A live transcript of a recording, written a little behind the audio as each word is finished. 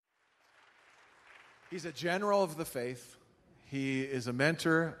He's a general of the faith. He is a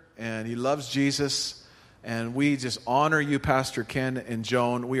mentor, and he loves Jesus. And we just honor you, Pastor Ken and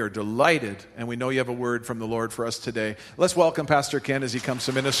Joan. We are delighted, and we know you have a word from the Lord for us today. Let's welcome Pastor Ken as he comes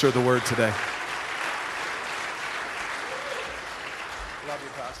to minister the word today. Love you,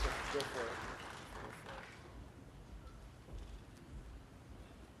 Pastor. Go for it.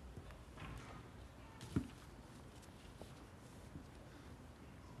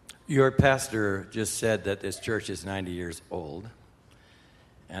 Your pastor just said that this church is 90 years old,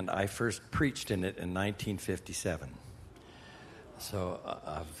 and I first preached in it in 1957. So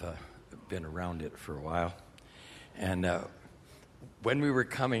I've been around it for a while. And when we were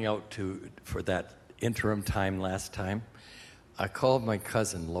coming out for that interim time last time, I called my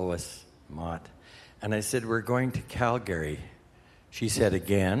cousin Lois Mott, and I said, we're going to Calgary. She said,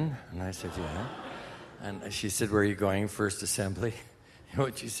 again? And I said, yeah. And she said, where are you going? First Assembly? You know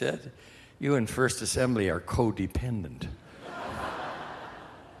what she said? You and First Assembly are codependent.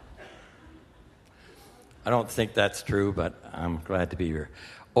 I don't think that's true, but I'm glad to be here.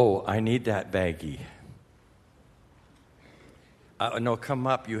 Oh, I need that baggie. No, come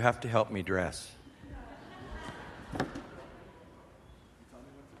up. You have to help me dress.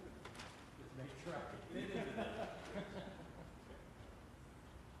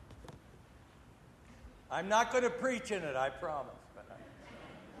 I'm not going to preach in it, I promise.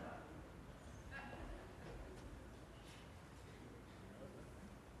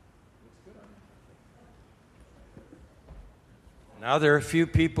 Now, there are a few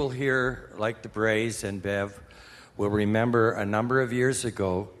people here, like the Brays and Bev, will remember a number of years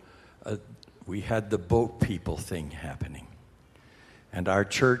ago, we had the boat people thing happening. And our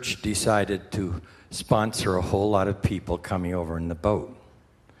church decided to sponsor a whole lot of people coming over in the boat.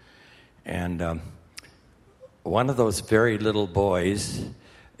 And one of those very little boys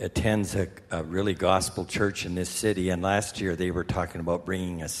attends a really gospel church in this city. And last year they were talking about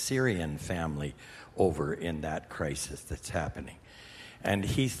bringing a Syrian family over in that crisis that's happening. And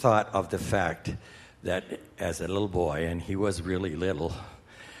he thought of the fact that as a little boy, and he was really little,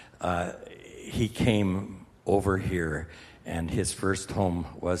 he came over here, and his first home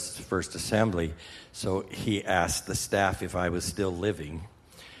was First Assembly. So he asked the staff if I was still living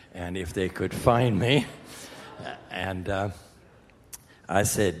and if they could find me. And I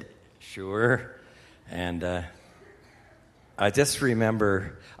said, sure. And I just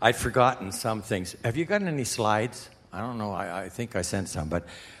remember I'd forgotten some things. Have you got any slides? I don't know. I think I sent some, but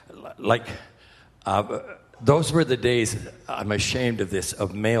those were the days. I'm ashamed of this,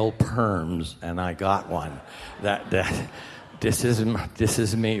 of male perms, and I got one. That this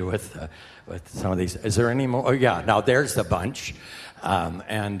is me with some of these. Is there any more? Oh yeah. Now there's the bunch,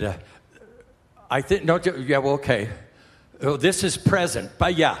 and I think no. Yeah. Well, okay. Oh, this is present,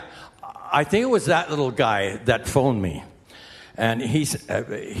 but yeah, I think it was that little guy that phoned me. And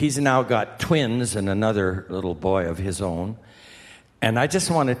he's now got twins and another little boy of his own. And I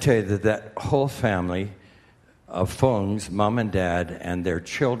just want to tell you that whole family of Fungs, mom and dad, and their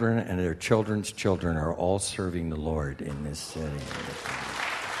children and their children's children are all serving the Lord in this city.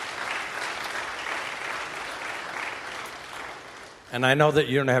 And I know that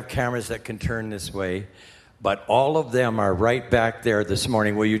you don't have cameras that can turn this way, but all of them are right back there this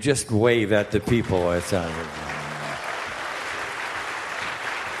morning. Will you just wave at the people? It's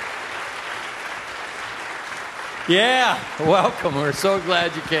yeah, welcome. We're so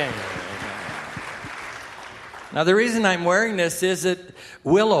glad you came. Now, the reason I'm wearing this is that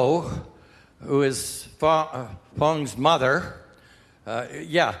Willow, who is Fong's mother,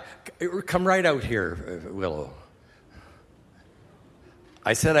 come right out here, Willow.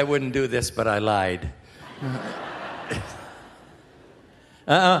 I said I wouldn't do this, but I lied.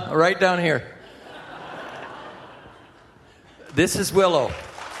 Right down here. This is Willow.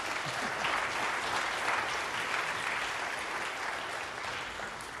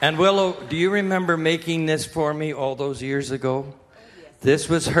 And Willow, do you remember making this for me all those years ago? Oh, yes. This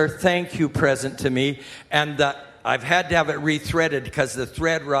was her thank you present to me. And I've had to have it rethreaded because the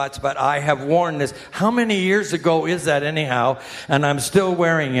thread rots, but I have worn this. How many years ago is that anyhow? And I'm still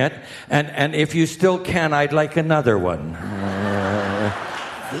wearing it. And if you still can, I'd like another one.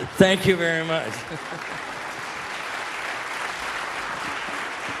 Thank you very much.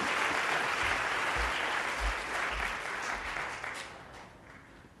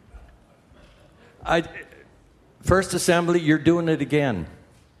 First Assembly, you're doing it again.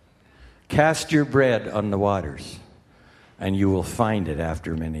 Cast your bread on the waters, and you will find it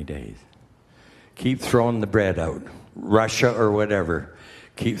after many days. Keep throwing the bread out. Russia or whatever,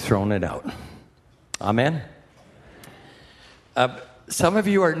 keep throwing it out. Amen? some of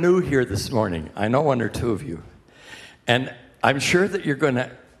you are new here this morning. I know one or two of you. And I'm sure that you're going to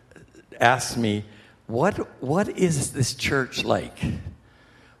ask me, what is this church like?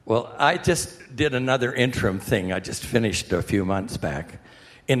 Well, I just did another interim thing. I just finished a few months back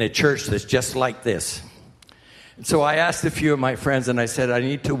in a church that's just like this. And so I asked a few of my friends, and I said, I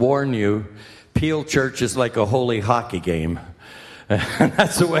need to warn you, Peel Church is like a holy hockey game. And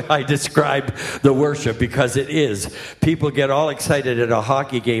that's the way I describe the worship, because it is. People get all excited at a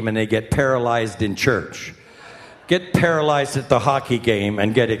hockey game and they get paralyzed in church. Get paralyzed at the hockey game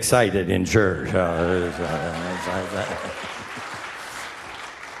and get excited in church.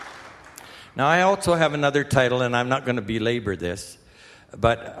 Now, I also have another title, and I'm not going to belabor this,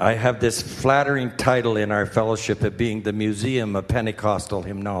 but I have this flattering title in our fellowship of being the Museum of Pentecostal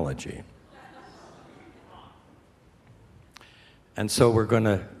Hymnology. And so we're going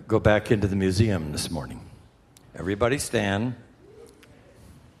to go back into the museum this morning. Everybody stand.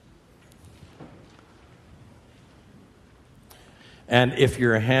 And if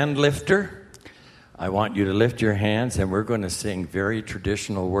you're a hand lifter, I want you to lift your hands, and we're going to sing very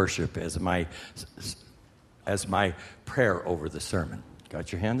traditional worship as my prayer over the sermon.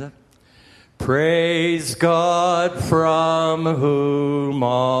 Got your hands up? Praise God from whom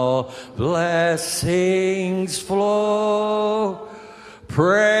all blessings flow.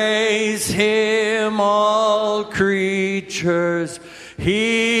 Praise Him, all creatures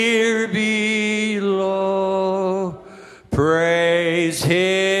here below. Praise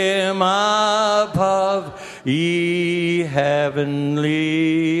Him above, ye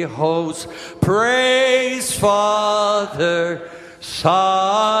heavenly hosts. Praise Father,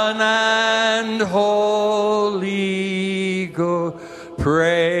 Son, and Holy Ghost.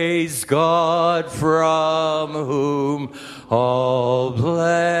 Praise God from whom all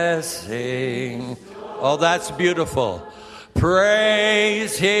blessing. Oh, that's beautiful.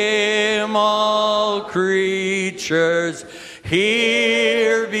 Praise Him, all creatures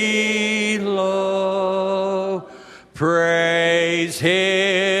here below. Praise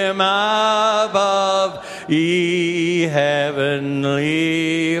Him above, ye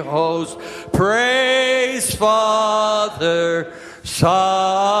heavenly hosts. Praise Father,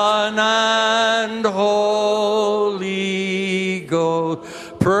 Son, and Holy Ghost.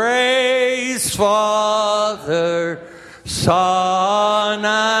 Praise Father, Son,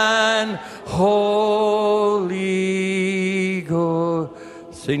 and Holy Ghost.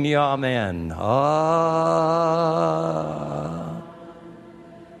 Sing the Amen. Ah.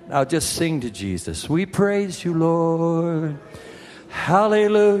 Now just sing to Jesus. We praise you, Lord.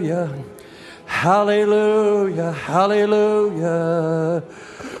 Hallelujah. Hallelujah. Hallelujah.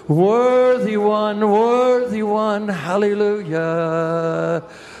 Worthy one. Hallelujah.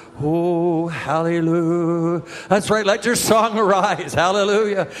 Oh, hallelujah. That's right. Let your song arise.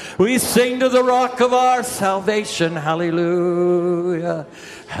 Hallelujah. We sing to the rock of our salvation. Hallelujah.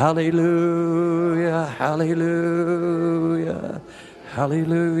 Hallelujah. Hallelujah.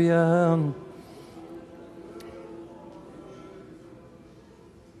 Hallelujah.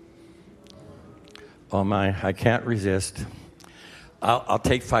 Oh my, I can't resist. I'll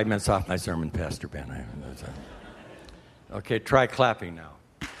take 5 minutes off my sermon, Pastor Ben. Okay, try clapping now.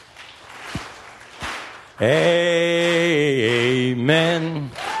 Amen.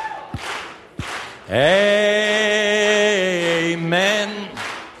 Amen.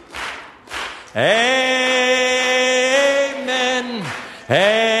 Amen.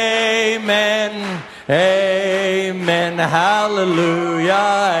 Amen. Amen. Hallelujah.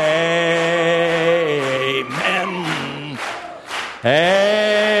 Amen.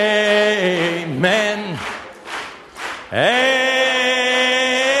 Amen.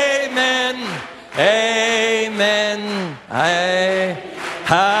 Amen. Amen.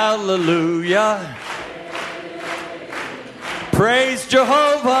 Hallelujah. Praise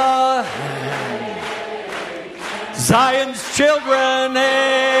Jehovah. Zion's children.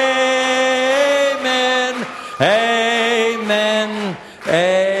 Amen. Amen.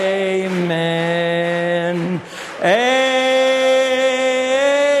 Amen. Amen.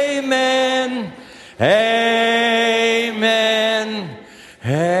 Amen.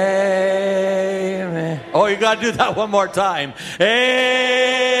 Amen. Oh, you got to do that one more time. Amen.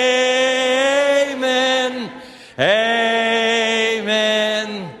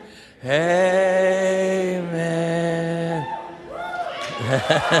 Amen. Amen.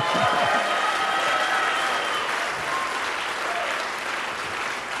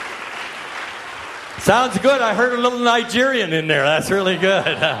 Sounds good. I heard a little Nigerian in there. That's really good.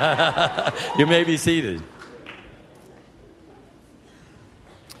 You may be seated.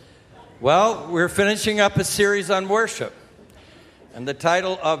 Well, we're finishing up a series on worship. And the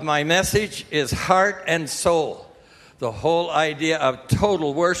title of my message is Heart and Soul, the whole idea of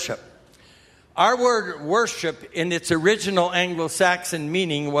total worship. Our word worship in its original Anglo-Saxon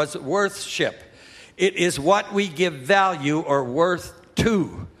meaning was worthship. It is what we give value or worth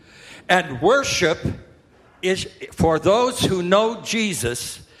to. And worship is, for those who know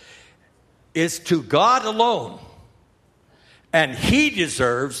Jesus, is to God alone. And He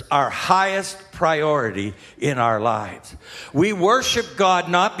deserves our highest priority in our lives. We worship God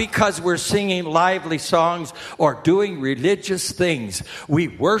not because we're singing lively songs or doing religious things. We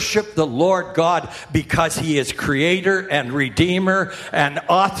worship the Lord God because He is creator and redeemer and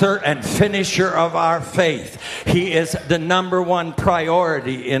author and finisher of our faith. He is the number one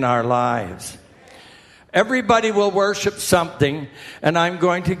priority in our lives. Everybody will worship something, and I'm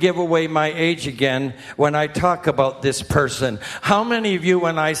going to give away my age again when I talk about this person. How many of you,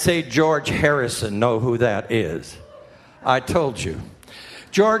 when I say George Harrison, know who that is? I told you.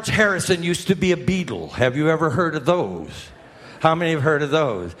 George Harrison used to be a Beatle. Have you ever heard of those? How many have heard of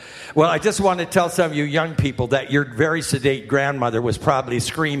those? Well, I just want to tell some of you young people that your very sedate grandmother was probably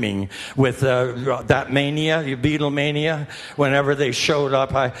screaming with that mania, your Beatle mania, whenever they showed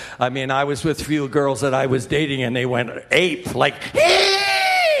up. I mean, I was with a few girls that I was dating, and they went ape, like,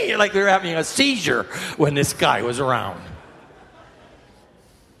 hey! Like they were having a seizure when this guy was around.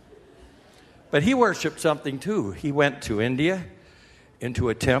 But he worshipped something, too. He went to India, into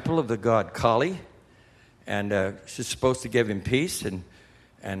a temple of the god Kali, and she's supposed to give him peace,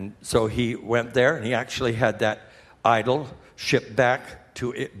 and so he went there, and he actually had that idol shipped back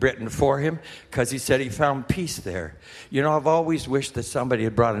to Britain for him because he said he found peace there. You know, I've always wished that somebody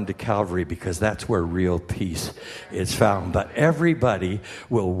had brought him to Calvary because that's where real peace is found. But everybody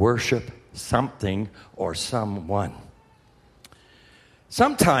will worship something or someone.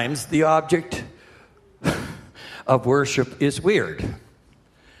 Sometimes the object of worship is weird.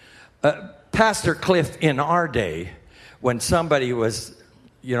 Pastor Cliff, in our day, when somebody was,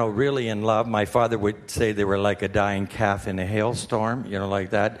 really in love, my father would say they were like a dying calf in a hailstorm, like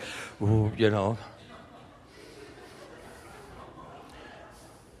that. Ooh,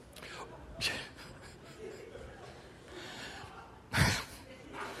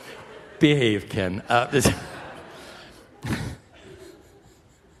 Behave, Ken.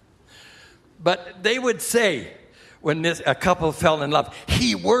 But they would say, when a couple fell in love,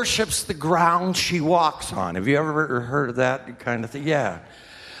 he worships the ground she walks on. Have you ever heard of that kind of thing? Yeah.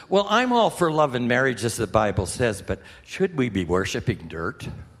 Well, I'm all for love and marriage, as the Bible says, but should we be worshiping dirt?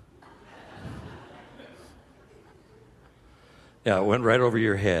 Yeah, it went right over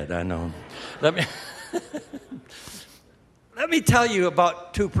your head, I know. Let me tell you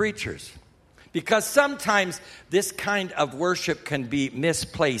about two preachers, because sometimes this kind of worship can be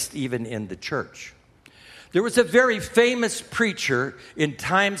misplaced even in the church. There was a very famous preacher in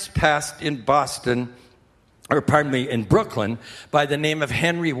times past in in Brooklyn, by the name of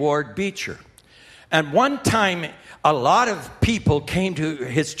Henry Ward Beecher. And one time, a lot of people came to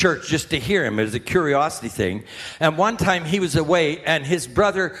his church just to hear him. It was a curiosity thing. And one time he was away, and his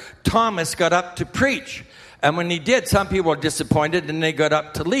brother Thomas got up to preach. And when he did, some people were disappointed, and they got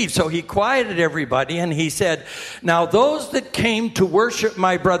up to leave. So he quieted everybody, and he said, "Now those that came to worship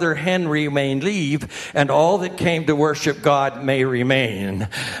my brother Henry may leave, and all that came to worship God may remain."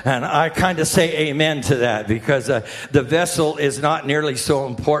 And I kind of say amen to that, because the vessel is not nearly so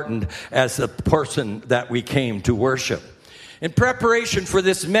important as the person that we came to worship. In preparation for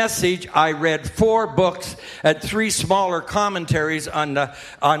this message, I read 4 books and 3 smaller commentaries on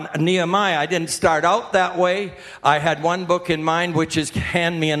Nehemiah. I didn't start out that way. I had one book in mind, which is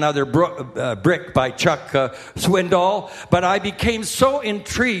Hand Me Another Brick by Chuck Swindoll. But I became so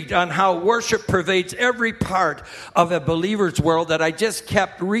intrigued on how worship pervades every part of a believer's world that I just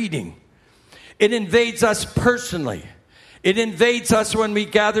kept reading. It invades us personally. It invades us when we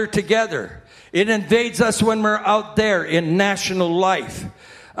gather together. It invades us when we're out there in national life.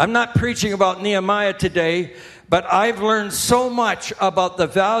 I'm not preaching about Nehemiah today, but I've learned so much about the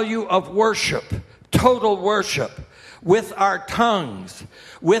value of worship, total worship, with our tongues,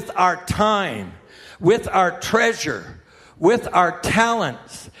 with our time, with our treasure, with our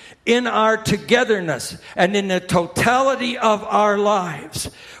talents, in our togetherness, and in the totality of our lives.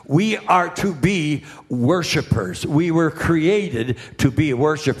 We are to be worshipers. We were created to be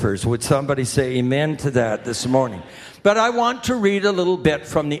worshipers. Would somebody say amen to that this morning? But I want to read a little bit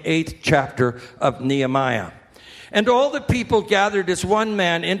from the 8th chapter of Nehemiah. "And all the people gathered as one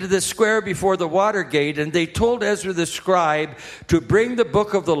man into the square before the water gate, and they told Ezra the scribe to bring the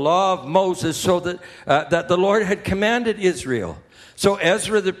book of the law of Moses, so that the Lord had commanded Israel. So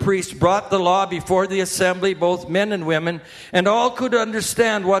Ezra the priest brought the law before the assembly, both men and women, and all could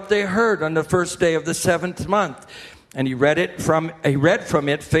understand what they heard on the first day of the 7th month. And he read from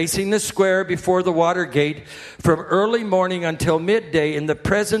it facing the square before the water gate from early morning until midday in the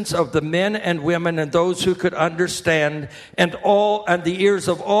presence of the men and women and those who could understand, and the ears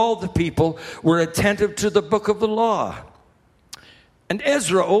of all the people were attentive to the book of the law. And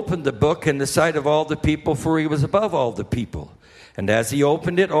Ezra opened the book in the sight of all the people, for he was above all the people. And as he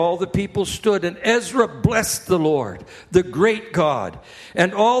opened it, all the people stood, and Ezra blessed the Lord, the great God.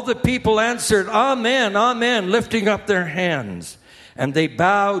 And all the people answered, Amen, Amen, lifting up their hands. And they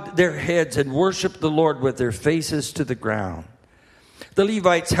bowed their heads and worshiped the Lord with their faces to the ground. The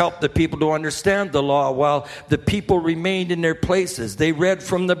Levites helped the people to understand the law while the people remained in their places. They read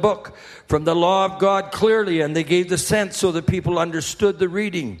from the book, from the law of God clearly, and they gave the sense so the people understood the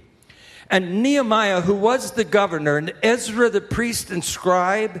reading. And Nehemiah, who was the governor, and Ezra the priest and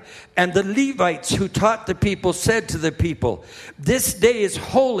scribe, and the Levites who taught the people, said to the people, This day is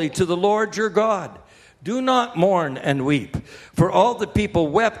holy to the Lord your God. Do not mourn and weep. For all the people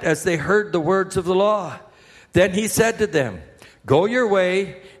wept as they heard the words of the law. Then he said to them, Go your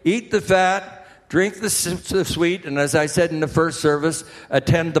way, eat the fat, drink the sweet, and as I said in the first service,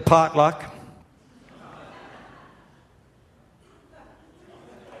 attend the potluck.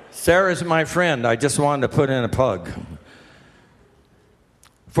 Sarah's my friend. I just wanted to put in a plug.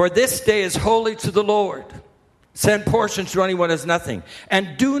 For this day is holy to the Lord. Send portions to anyone who has nothing.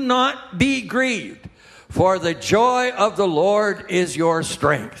 And do not be grieved, for the joy of the Lord is your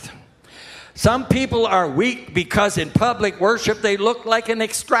strength. Some people are weak because in public worship they look like an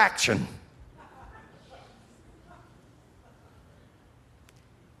extraction.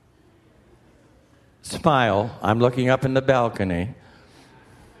 Smile. I'm looking up in the balcony.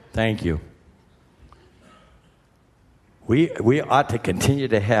 Thank you. We ought to continue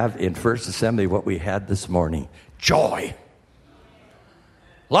to have in First Assembly what we had this morning. Joy.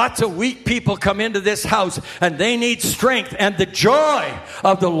 Lots of weak people come into this house and they need strength, and the joy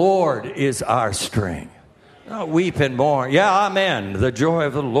of the Lord is our strength. Not weep and mourn. Yeah, amen. The joy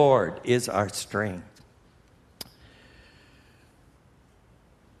of the Lord is our strength.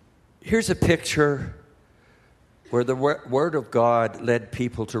 Here's a picture where the Word of God led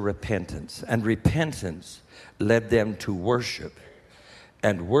people to repentance, and repentance led them to worship,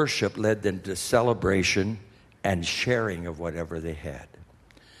 and worship led them to celebration and sharing of whatever they had.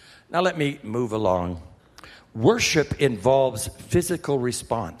 Now let me move along. Worship involves physical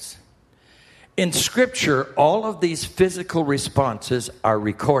response. In Scripture, all of these physical responses are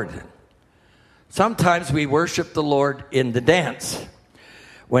recorded. Sometimes we worship the Lord in the dance.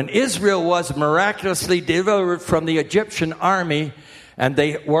 When Israel was miraculously delivered from the Egyptian army, and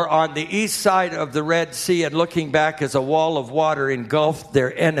they were on the east side of the Red Sea and looking back as a wall of water engulfed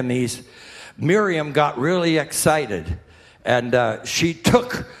their enemies, Miriam got really excited. And she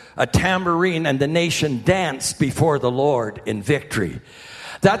took a tambourine and the nation danced before the Lord in victory.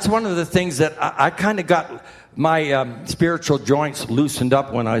 That's one of the things that I kind of got my spiritual joints loosened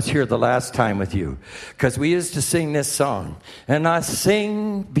up when I was here the last time with you. Because we used to sing this song. And I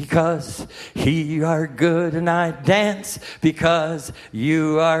sing because you are good, and I dance because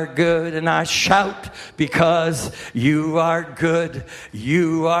you are good, and I shout because you are good.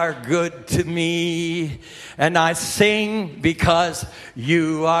 You are good to me. And I sing because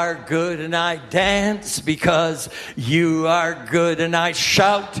you are good, and I dance because you are good, and I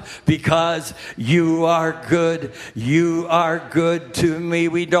shout because you are good. You are good to me.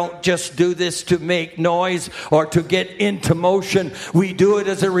 We don't just do this to make noise or to get into motion. We do it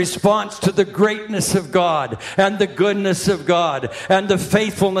as a response to the greatness of God and the goodness of God and the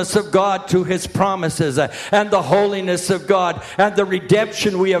faithfulness of God to His promises and the holiness of God and the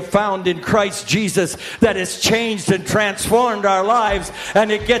redemption we have found in Christ Jesus that has changed and transformed our lives.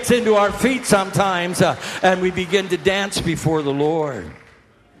 And it gets into our feet sometimes and we begin to dance before the Lord.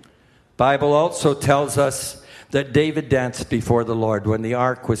 Bible also tells us that David danced before the Lord when the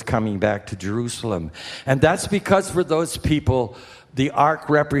ark was coming back to Jerusalem. And that's because for those people, the ark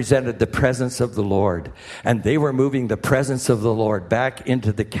represented the presence of the Lord. And they were moving the presence of the Lord back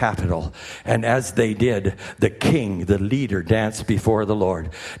into the capital. And as they did, the king, the leader, danced before the Lord.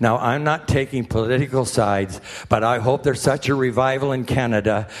 Now, I'm not taking political sides, but I hope there's such a revival in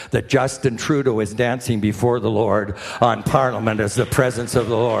Canada that Justin Trudeau is dancing before the Lord on Parliament as the presence of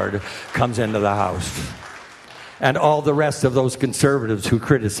the Lord comes into the House. And all the rest of those conservatives who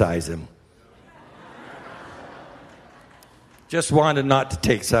criticize him. Just wanted not to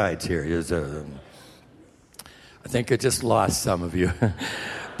take sides here. I think I just lost some of you.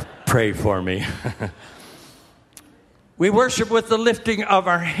 Pray for me. We worship with the lifting of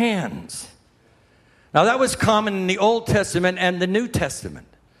our hands. Now, that was common in the Old Testament and the New Testament.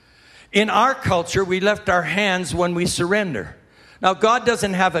 In our culture, we lift our hands when we surrender. Now, God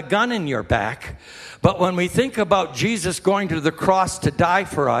doesn't have a gun in your back, but when we think about Jesus going to the cross to die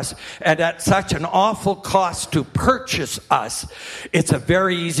for us, and at such an awful cost to purchase us, it's a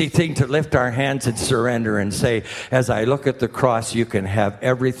very easy thing to lift our hands and surrender and say, as I look at the cross, you can have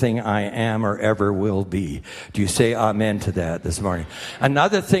everything I am or ever will be. Do you say amen to that this morning?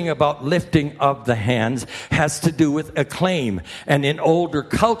 Another thing about lifting of the hands has to do with acclaim. And in older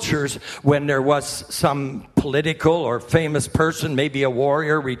cultures, when there was some political or famous person, maybe a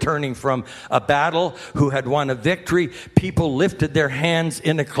warrior returning from a battle who had won a victory, people lifted their hands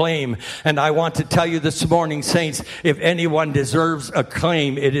in acclaim. And I want to tell you this morning, saints, if anyone deserves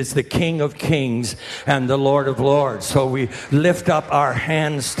acclaim, it is the King of Kings and the Lord of Lords. So we lift up our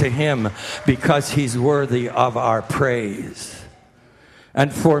hands to him because he's worthy of our praise.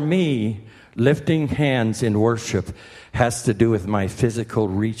 And for me, lifting hands in worship has to do with my physical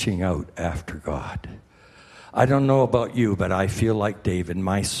reaching out after God. I don't know about you, but I feel like David.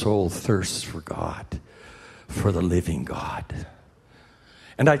 My soul thirsts for God, for the living God.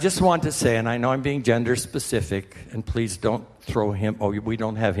 And I just want to say, and I know I'm being gender specific, and please don't throw hymn. Oh, we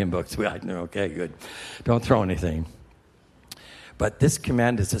don't have hymn books. Okay, good. Don't throw anything. But this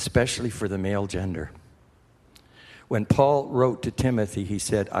command is especially for the male gender. When Paul wrote to Timothy, he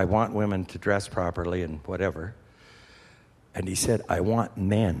said, I want women to dress properly and whatever. And he said, I want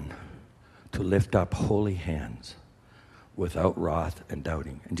men to lift up holy hands without wrath and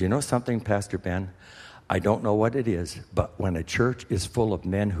doubting. And do you know something, Pastor Ben? I don't know what it is, but when a church is full of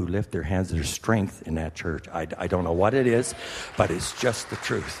men who lift their hands, there's strength in that church. I don't know what it is, but it's just the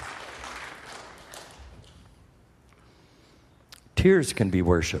truth. Tears can be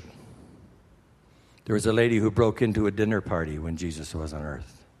worship. There was a lady who broke into a dinner party when Jesus was on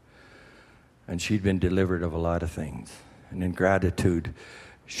earth. And she'd been delivered of a lot of things. And in gratitude,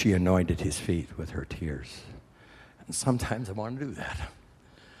 she anointed his feet with her tears. And sometimes I want to do that.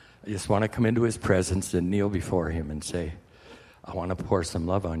 I just want to come into his presence and kneel before him and say, I want to pour some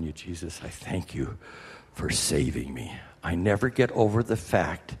love on you, Jesus. I thank you for saving me. I never get over the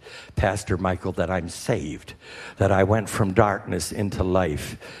fact, Pastor Michael, that I'm saved, that I went from darkness into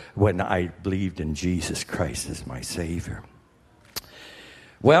life when I believed in Jesus Christ as my Savior.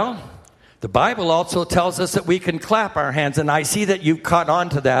 Well, the Bible also tells us that we can clap our hands, and I see that you've caught on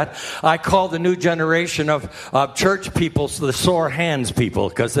to that. I call the new generation of church people the sore hands people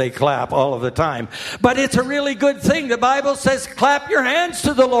because they clap all of the time. But it's a really good thing. The Bible says, clap your hands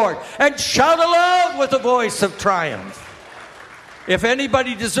to the Lord and shout aloud with a voice of triumph. If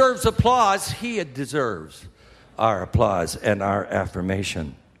anybody deserves applause, he deserves our applause and our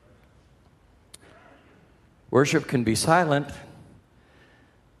affirmation. Worship can be silent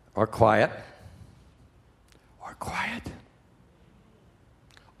or quiet,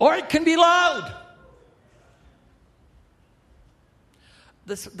 or it can be loud.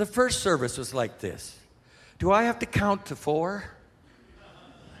 The first service was like this. Do I have to count to 4?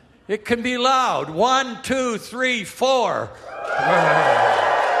 It can be loud. 1, 2, 3, 4.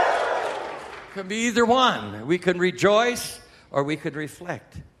 It can be either one. We can rejoice or we could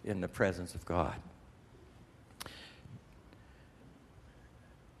reflect in the presence of God.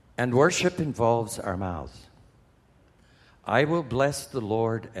 And worship involves our mouths. I will bless the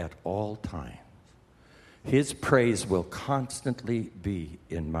Lord at all times. His praise will constantly be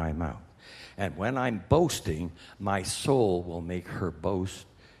in my mouth. And when I'm boasting, my soul will make her boast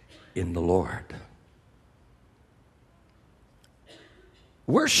in the Lord.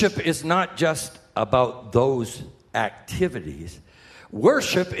 Worship is not just about those activities.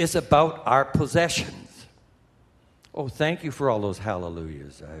 Worship is about our possessions. Oh, thank you for all those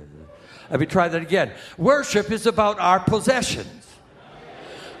hallelujahs. Let me try that again. Worship is about our possessions.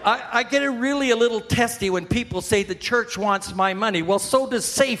 I get really a little testy when people say the church wants my money. Well, so does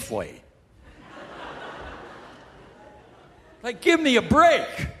Safeway. Like, give me a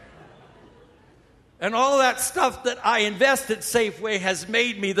break. And all of that stuff that I invest at Safeway has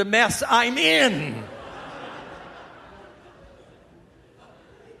made me the mess I'm in.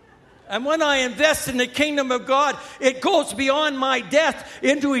 And when I invest in the kingdom of God, it goes beyond my death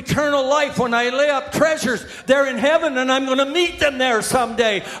into eternal life. When I lay up treasures, they're in heaven, and I'm going to meet them there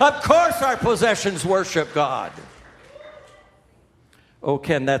someday. Of course our possessions worship God. Oh,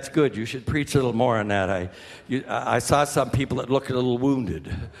 Ken, that's good. You should preach a little more on that. I saw some people that look a little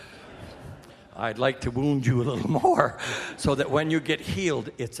wounded. I'd like to wound you a little more so that when you get healed,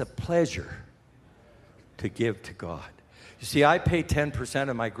 it's a pleasure to give to God. You see, I pay 10%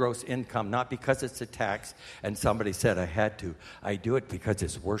 of my gross income, not because it's a tax and somebody said I had to. I do it because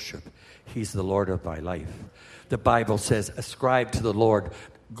it's worship. He's the Lord of my life. The Bible says, ascribe to the Lord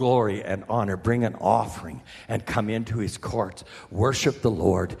glory and honor. Bring an offering and come into his courts. Worship the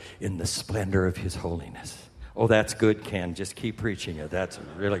Lord in the splendor of his holiness. Oh, that's good, Ken. Just keep preaching it. That's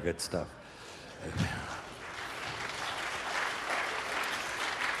really good stuff.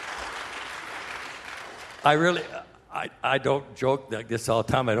 I don't joke like this all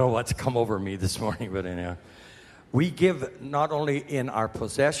the time. I don't know what's come over me this morning, but anyhow. We give not only in our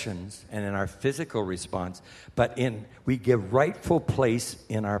possessions and in our physical response, but we give rightful place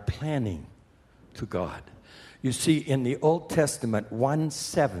in our planning to God. You see, in the Old Testament,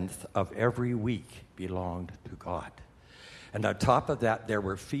 1/7 of every week belonged to God. And on top of that, there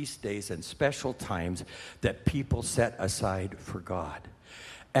were feast days and special times that people set aside for God.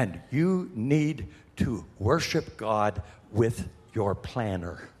 And you need to worship God with your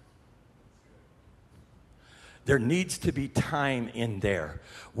planner. There needs to be time in there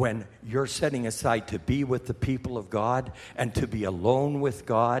when you're setting aside to be with the people of God and to be alone with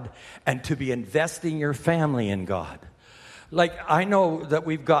God and to be investing your family in God. Like, I know that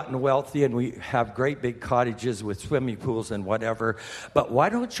we've gotten wealthy and we have great big cottages with swimming pools and whatever, but why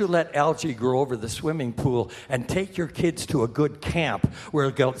don't you let algae grow over the swimming pool and take your kids to a good camp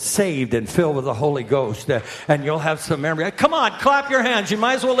where they'll get saved and filled with the Holy Ghost, and you'll have some memory. Come on, clap your hands. You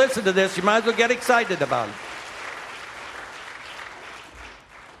might as well listen to this. You might as well get excited about it.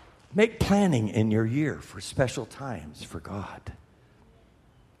 Make planning in your year for special times for God.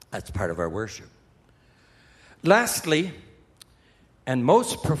 That's part of our worship. Lastly, and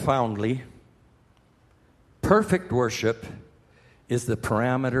most profoundly, perfect worship is the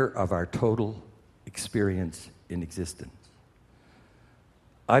parameter of our total experience in existence.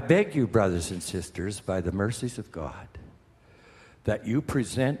 I beg you, brothers and sisters, by the mercies of God, that you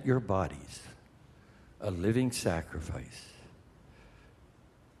present your bodies a living sacrifice,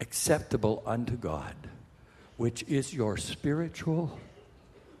 acceptable unto God, which is your spiritual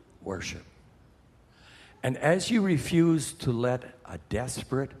worship. And as you refuse to let a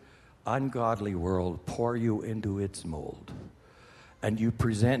desperate, ungodly world pour you into its mold, and you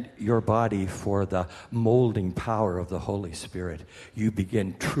present your body for the molding power of the Holy Spirit, you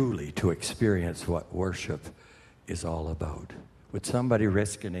begin truly to experience what worship is all about. Would somebody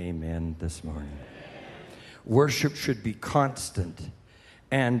risk an amen this morning? Worship should be constant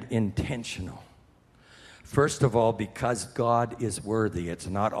and intentional. First of all, because God is worthy. It's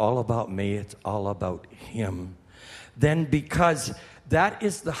not all about me, it's all about him. Then because that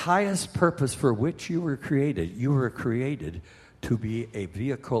is the highest purpose for which you were created. You were created to be a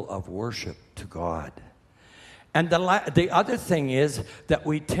vehicle of worship to God. And the other thing is that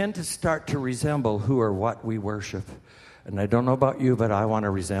we tend to start to resemble who or what we worship. And I don't know about you, but I want to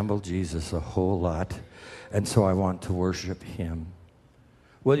resemble Jesus a whole lot. And so I want to worship him.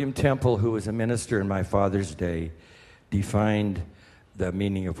 William Temple, who was a minister in my father's day, defined the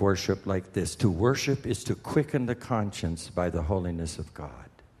meaning of worship like this: to worship is to quicken the conscience by the holiness of God.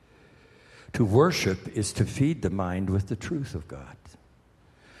 To worship is to feed the mind with the truth of God.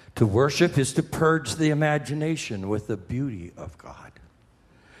 To worship is to purge the imagination with the beauty of God.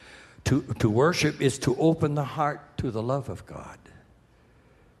 To worship is to open the heart to the love of God.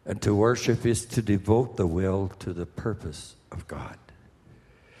 And to worship is to devote the will to the purpose of God.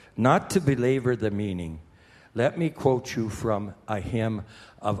 Not to belabor the meaning, let me quote you from a hymn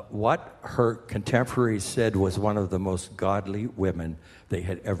of what her contemporaries said was one of the most godly women they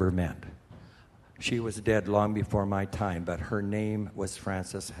had ever met. She was dead long before my time, but her name was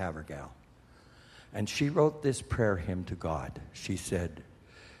Frances Havergal. And she wrote this prayer hymn to God. She said,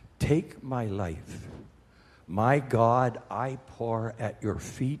 "Take my life. My God, I pour at your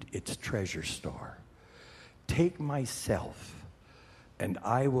feet its treasure store. Take myself, and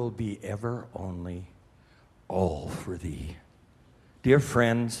I will be ever only all for thee." Dear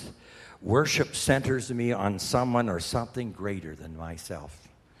friends, worship centers me on someone or something greater than myself.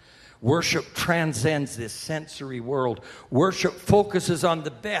 Worship transcends this sensory world. Worship focuses on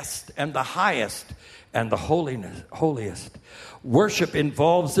the best and the highest and the holiest. Worship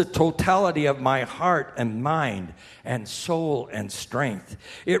involves the totality of my heart and mind and soul and strength.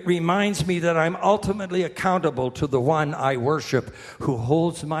 It reminds me that I'm ultimately accountable to the one I worship, who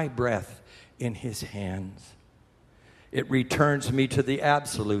holds my breath in his hands. It returns me to the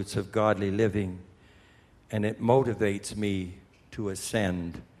absolutes of godly living, and it motivates me to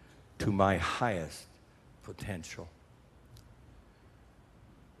ascend to my highest potential.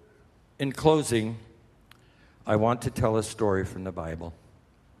 In closing, I want to tell a story from the Bible.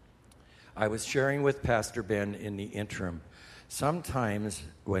 I was sharing with Pastor Ben in the interim. Sometimes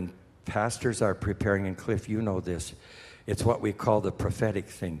when pastors are preparing, and Cliff, you know this, it's what we call the prophetic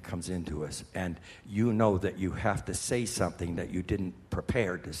thing comes into us. And you know that you have to say something that you didn't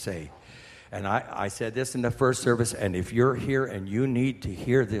prepare to say. And I said this in the first service, and if you're here and you need to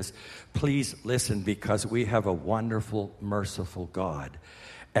hear this, please listen, because we have a wonderful, merciful God.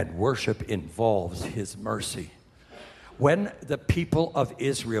 And worship involves his mercy. When the people of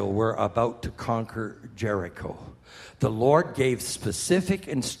Israel were about to conquer Jericho, the Lord gave specific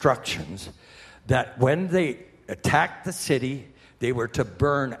instructions that when they attacked the city, they were to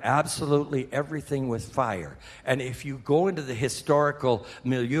burn absolutely everything with fire. And if you go into the historical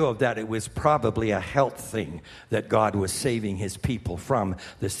milieu of that, it was probably a health thing that God was saving his people from.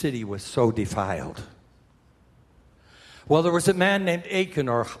 The city was so defiled. Well, there was a man named Achan,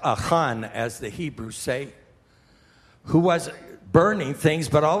 or Achan, as the Hebrews say, who was burning things,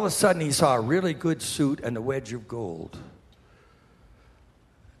 but all of a sudden he saw a really good suit and a wedge of gold.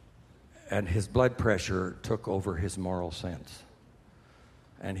 And his blood pressure took over his moral sense.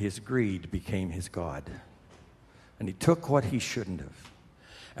 And his greed became his God. And he took what he shouldn't have.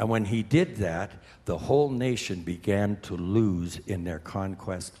 And when he did that, the whole nation began to lose in their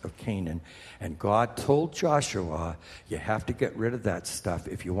conquest of Canaan. And God told Joshua, you have to get rid of that stuff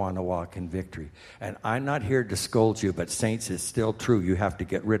if you want to walk in victory. And I'm not here to scold you, but saints, it's still true. You have to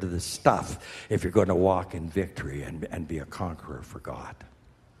get rid of the stuff if you're going to walk in victory and be a conqueror for God.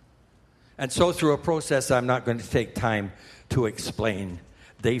 And so through a process I'm not going to take time to explain,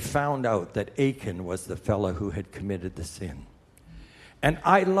 they found out that Achan was the fellow who had committed the sin. And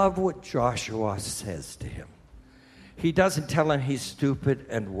I love what Joshua says to him. He doesn't tell him he's stupid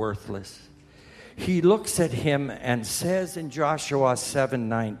and worthless. He looks at him and says in Joshua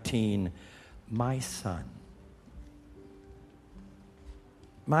 7:19, my son,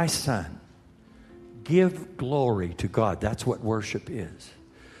 give glory to God. That's what worship is.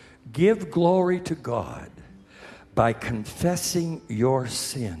 Give glory to God by confessing your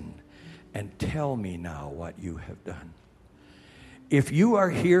sin, and tell me now what you have done. If you are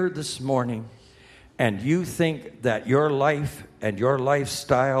here this morning and you think that your life and your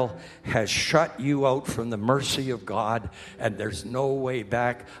lifestyle has shut you out from the mercy of God and there's no way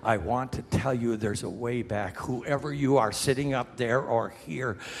back, I want to tell you there's a way back. Whoever you are sitting up there or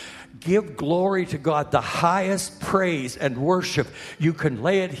here, give glory to God. The highest praise and worship you can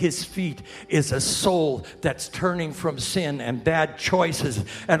lay at his feet is a soul that's turning from sin and bad choices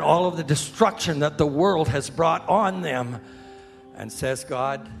and all of the destruction that the world has brought on them, and says,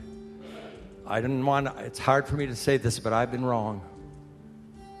 God, it's hard for me to say this, but I've been wrong.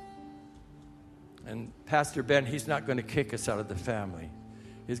 And Pastor Ben, he's not going to kick us out of the family.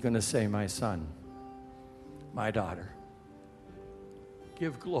 He's going to say, my son, my daughter,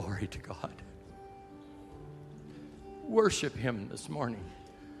 give glory to God. Worship him this morning.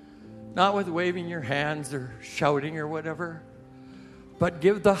 Not with waving your hands or shouting or whatever, but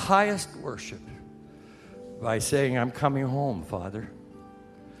give the highest worship by saying, I'm coming home, Father.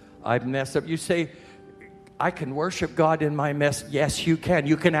 I've messed up. You say, I can worship God in my mess. Yes, you can.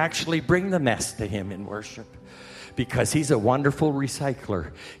 You can actually bring the mess to him in worship, because he's a wonderful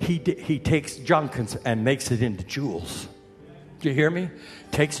recycler. He takes junk and makes it into jewels. Do you hear me?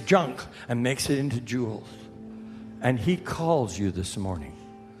 Takes junk and makes it into jewels. And he calls you this morning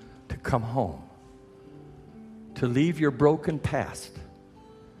to come home, to leave your broken past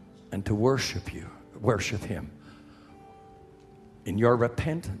and to worship him in your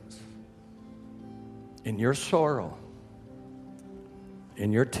repentance, in your sorrow,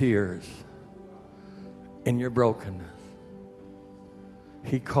 in your tears, in your brokenness.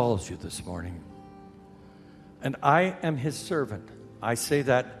 He calls you this morning. And I am his servant. I say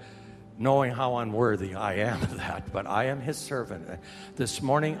that knowing how unworthy I am of that, but I am his servant. This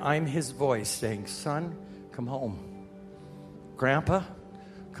morning I'm his voice saying, son, come home. Grandpa,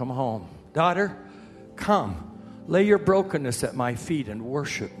 come home. Daughter, come. Lay your brokenness at my feet and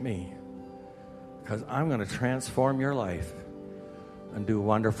worship me, because I'm going to transform your life and do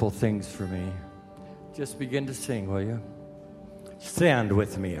wonderful things for me. Just begin to sing, will you? Stand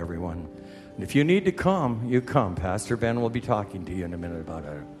with me, everyone. And if you need to come, you come. Pastor Ben will be talking to you in a minute about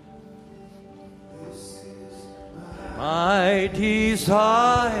it. My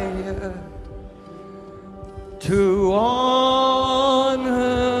desire to honor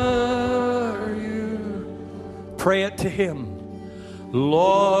you. Pray it to him.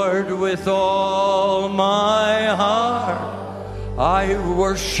 Lord, with all my heart, I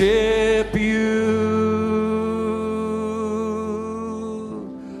worship you.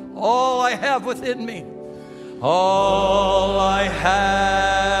 All I have within me, all I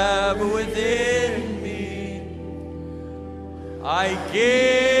have within I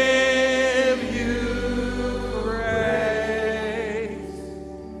give you praise.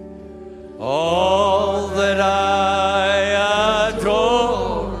 All that I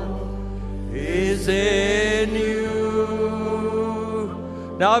adore is in you.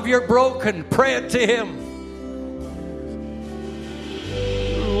 Now, if you're broken, pray it to Him.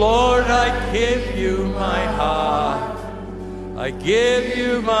 Lord, I give you my heart. I give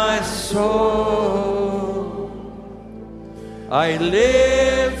you my soul. I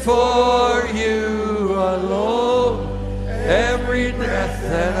live for you alone. Every breath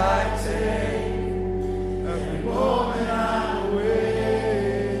that I take, every moment I'm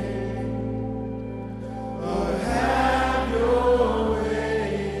away. Lord, have your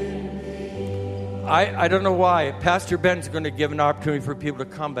way in me. I don't know why. Pastor Ben's going to give an opportunity for people to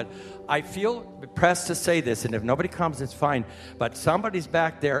come, but I feel pressed to say this, and if nobody comes, it's fine. But somebody's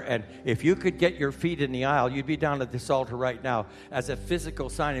back there, and if you could get your feet in the aisle, you'd be down at this altar right now as a physical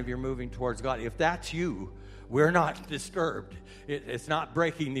sign of you're moving towards God. If that's you, we're not disturbed. It's not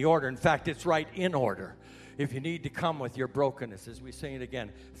breaking the order. In fact, it's right in order. If you need to come with your brokenness, as we sing it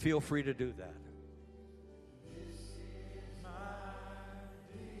again, feel free to do that.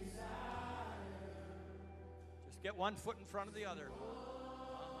 Just get one foot in front of the other.